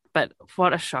date. But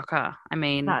what a shocker. I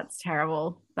mean, that's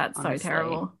terrible. That's honestly so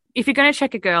terrible. If you're going to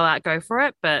check a girl out, go for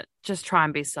it, but just try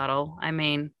and be subtle. I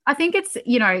mean, I think it's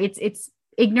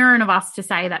ignorant of us to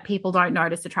say that people don't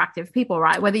notice attractive people,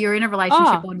 right? Whether you're in a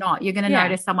relationship or not, you're going to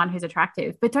notice someone who's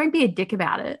attractive, but don't be a dick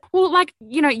about it. Well, like,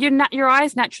 your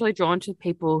eye's naturally drawn to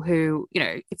people who,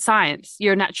 it's science.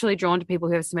 You're naturally drawn to people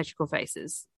who have symmetrical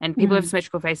faces, and people who have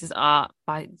symmetrical faces are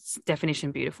by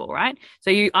definition beautiful, right?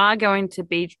 So they're going to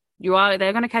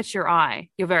catch your eye.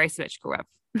 You're very symmetrical, Rav.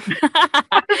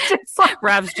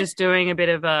 Rav's just doing a bit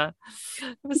of a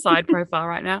side profile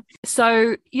right now.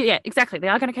 So yeah, exactly. They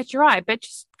are going to catch your eye, but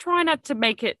just try not to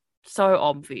make it so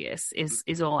obvious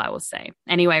is all I will say.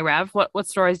 Anyway, Rav, what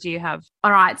stories do you have?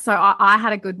 All right. So I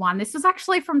had a good one. This was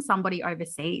actually from somebody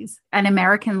overseas. An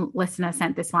American listener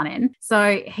sent this one in.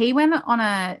 So he went on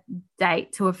a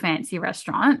date to a fancy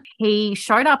restaurant. He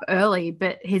showed up early,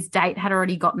 but his date had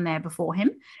already gotten there before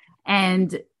him.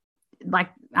 And like,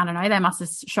 I don't know, they must have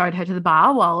showed her to the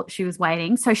bar while she was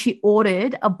waiting. So she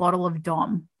ordered a bottle of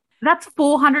Dom. That's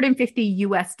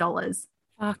 $450.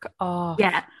 Fuck off.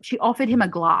 Yeah. She offered him a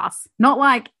glass, not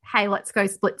like, hey, let's go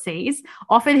splitsies.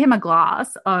 Offered him a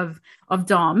glass of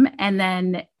Dom, and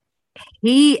then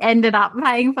he ended up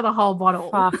paying for the whole bottle.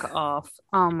 Fuck off.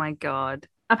 Oh my God.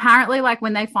 Apparently, like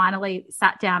when they finally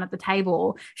sat down at the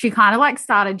table, she kind of like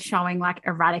started showing like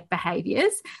erratic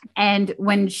behaviors. And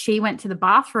when she went to the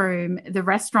bathroom, the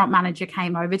restaurant manager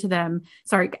came over to him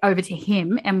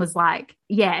and was like,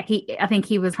 yeah, I think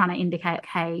he was trying to indicate,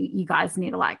 hey, you guys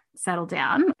need to like settle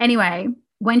down. Anyway,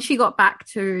 when she got back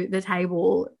to the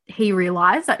table, he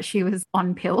realized that she was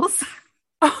on pills.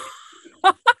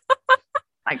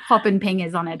 Like popping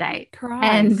pingers on a date.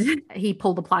 Christ. And he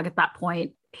pulled the plug at that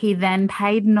point. He then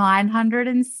paid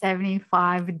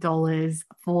 $975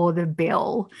 for the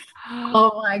bill.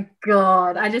 Oh my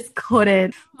God. I just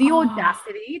couldn't. The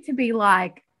audacity to be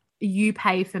like, you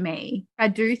pay for me. I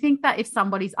do think that if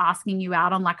somebody's asking you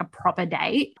out on like a proper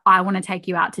date, I want to take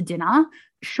you out to dinner.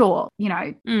 Sure. You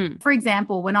know, for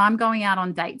example, when I'm going out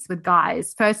on dates with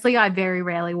guys, firstly, I very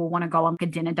rarely will want to go on a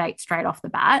dinner date straight off the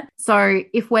bat. So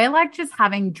if we're like just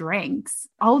having drinks,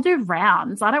 I'll do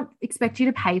rounds. I don't expect you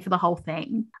to pay for the whole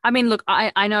thing. I mean, look,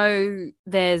 I know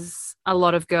there's a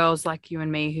lot of girls like you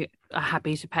and me who are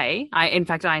happy to pay. In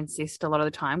fact, I insist a lot of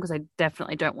the time because I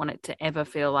definitely don't want it to ever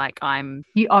feel like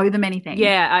you owe them anything.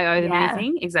 Yeah, I owe them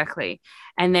anything. Exactly.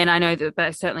 And then I know that, but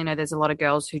I certainly know there's a lot of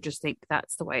girls who just think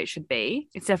that's the way it should be.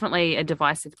 It's definitely a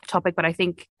divisive topic, but I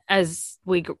think as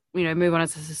we, move on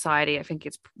as a society, I think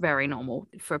it's very normal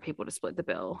for people to split the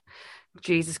bill.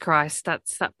 Jesus Christ,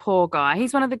 that's that poor guy.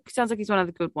 Sounds like he's one of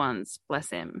the good ones. Bless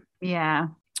him. Yeah.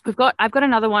 I've got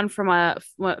another one from a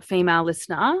female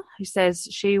listener who says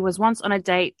she was once on a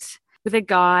date with a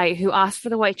guy who asked for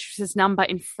the waitress's number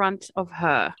in front of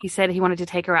her. He said he wanted to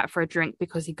take her out for a drink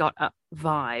because he got a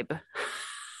vibe.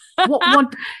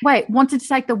 Wanted to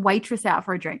take the waitress out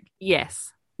for a drink?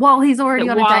 Yes. Well, he's already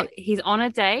on a date. He's on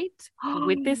a date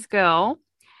with this girl.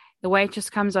 The waitress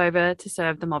comes over to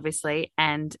serve them, obviously,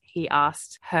 and he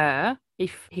asked her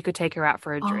if he could take her out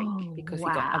for a drink because he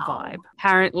got a vibe.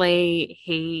 Apparently,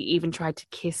 he even tried to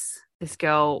kiss this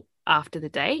girl after the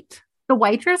date. The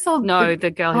waitress or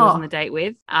the girl he was on the date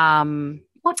with.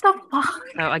 What the fuck?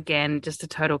 So again, just a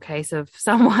total case of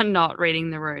someone not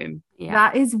reading the room. Yeah.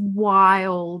 That is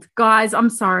wild. Guys, I'm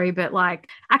sorry, but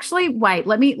actually, wait,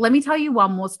 let me tell you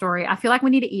one more story. I feel like we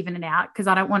need to even it out because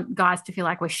I don't want guys to feel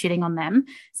like we're shitting on them.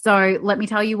 So let me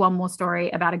tell you one more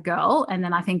story about a girl, and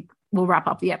then I think we'll wrap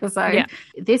up the episode. Yeah.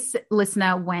 This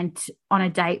listener went on a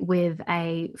date with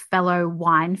a fellow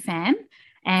wine fan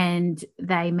and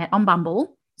they met on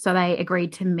Bumble. So they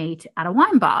agreed to meet at a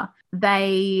wine bar.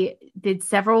 They did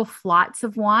several flights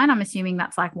of wine. I'm assuming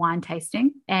that's like wine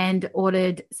tasting, and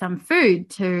ordered some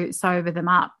food to sober them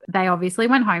up. They obviously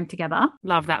went home together.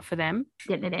 Love that for them.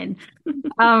 Getting it in.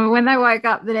 When they woke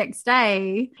up the next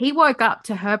day, he woke up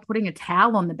to her putting a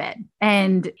towel on the bed.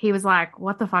 And he was like,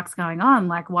 what the fuck's going on?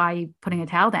 Like, why are you putting a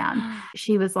towel down?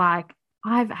 She was like,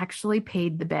 I've actually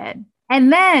peed the bed.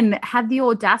 And then had the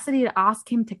audacity to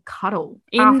ask him to cuddle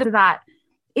after that.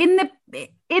 In the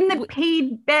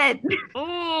peed bed.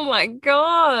 Oh my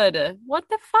God. What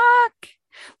the fuck?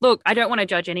 Look, I don't want to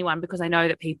judge anyone because I know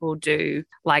that people do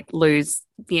lose,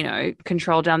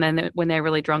 control down there when they're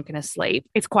really drunk and asleep.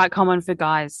 It's quite common for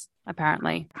guys,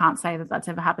 apparently. Can't say that that's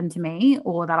ever happened to me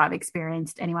or that I've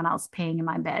experienced anyone else peeing in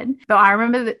my bed. But I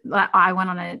remember that I went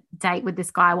on a date with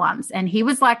this guy once and he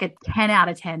was like a 10 out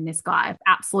of 10, this guy,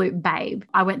 absolute babe.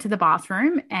 I went to the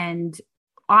bathroom and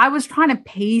I was trying to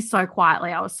pee so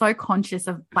quietly. I was so conscious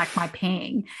of my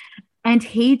peeing. And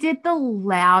he did the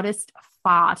loudest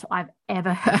fart I've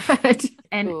ever heard.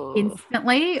 And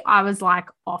instantly I was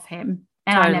off him.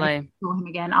 And totally. I never saw him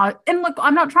again. And look,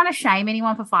 I'm not trying to shame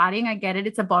anyone for farting. I get it.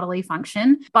 It's a bodily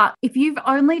function. But if you've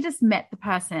only just met the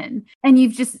person and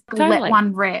you've just let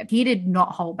one rip, he did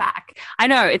not hold back. I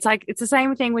know. It's the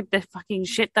same thing with the fucking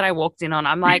shit that I walked in on.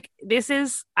 I'm like, I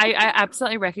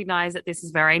absolutely recognize that this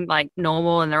is very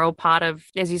normal and they're all part of,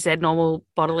 as you said, normal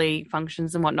bodily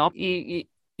functions and whatnot. You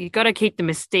got to keep the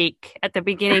mystique at the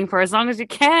beginning for as long as you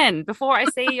can before I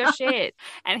see your shit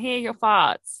and hear your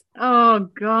farts. Oh,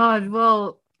 God.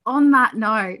 Well, on that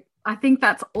note, I think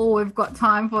that's all we've got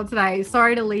time for today.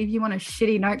 Sorry to leave you on a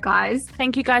shitty note, guys.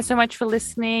 Thank you guys so much for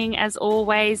listening. As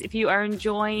always, if you are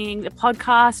enjoying the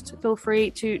podcast, feel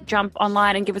free to jump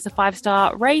online and give us a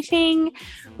 5-star rating.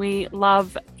 We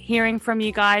love hearing from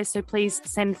you guys, so please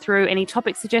send through any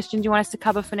topic suggestions you want us to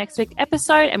cover for next week's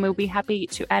episode and we'll be happy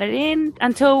to add it in.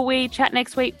 Until we chat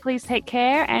next week, please take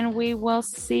care and we will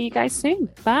see you guys soon.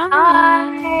 Bye.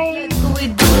 Bye. We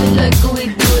do it like we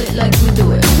do it like we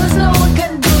do it. 'Cause no one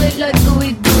can do it like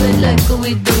we do it like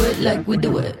we do it like we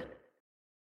do it.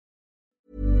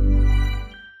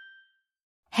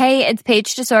 Hey, it's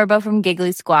Paige DeSorbo from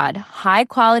Giggly Squad. High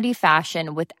quality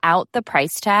fashion without the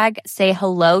price tag. Say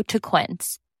hello to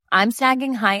Quince. I'm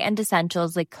snagging high-end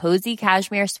essentials like cozy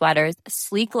cashmere sweaters,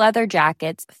 sleek leather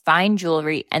jackets, fine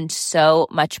jewelry, and so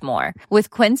much more. With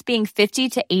Quince being 50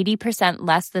 to 80%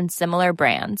 less than similar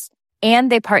brands.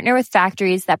 And they partner with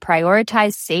factories that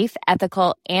prioritize safe,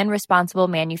 ethical, and responsible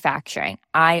manufacturing.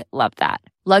 I love that.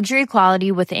 Luxury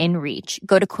quality within reach.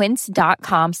 Go to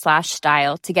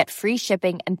quince.com/style to get free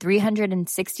shipping and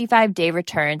 365-day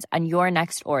returns on your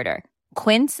next order.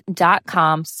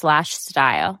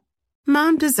 Quince.com/style.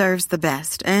 Mom deserves the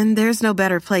best, and there's no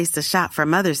better place to shop for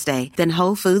Mother's Day than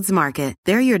Whole Foods Market.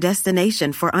 They're your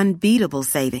destination for unbeatable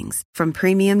savings, from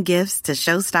premium gifts to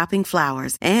show-stopping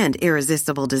flowers and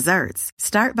irresistible desserts.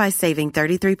 Start by saving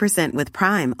 33% with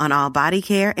Prime on all body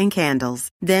care and candles.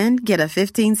 Then get a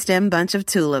 15-stem bunch of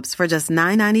tulips for just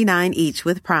 $9.99 each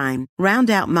with Prime. Round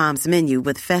out Mom's menu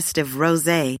with festive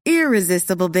rosé,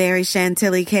 irresistible berry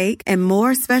chantilly cake, and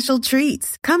more special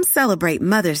treats. Come celebrate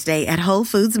Mother's Day at Whole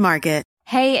Foods Market.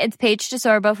 Hey, it's Paige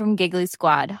DeSorbo from Giggly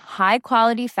Squad. High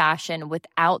quality fashion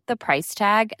without the price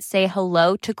tag. Say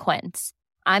hello to Quince.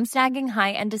 I'm snagging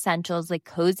high-end essentials like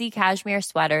cozy cashmere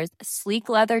sweaters, sleek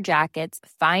leather jackets,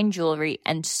 fine jewelry,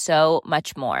 and so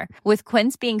much more. With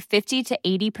Quince being 50 to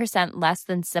 80% less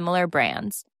than similar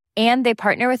brands. And they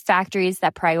partner with factories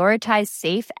that prioritize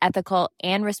safe, ethical,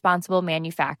 and responsible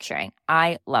manufacturing.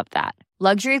 I love that.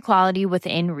 Luxury quality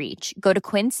within reach. Go to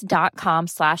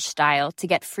quince.com/style to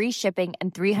get free shipping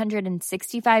and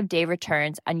 365-day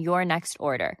returns on your next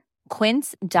order.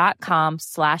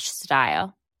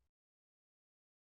 Quince.com/style.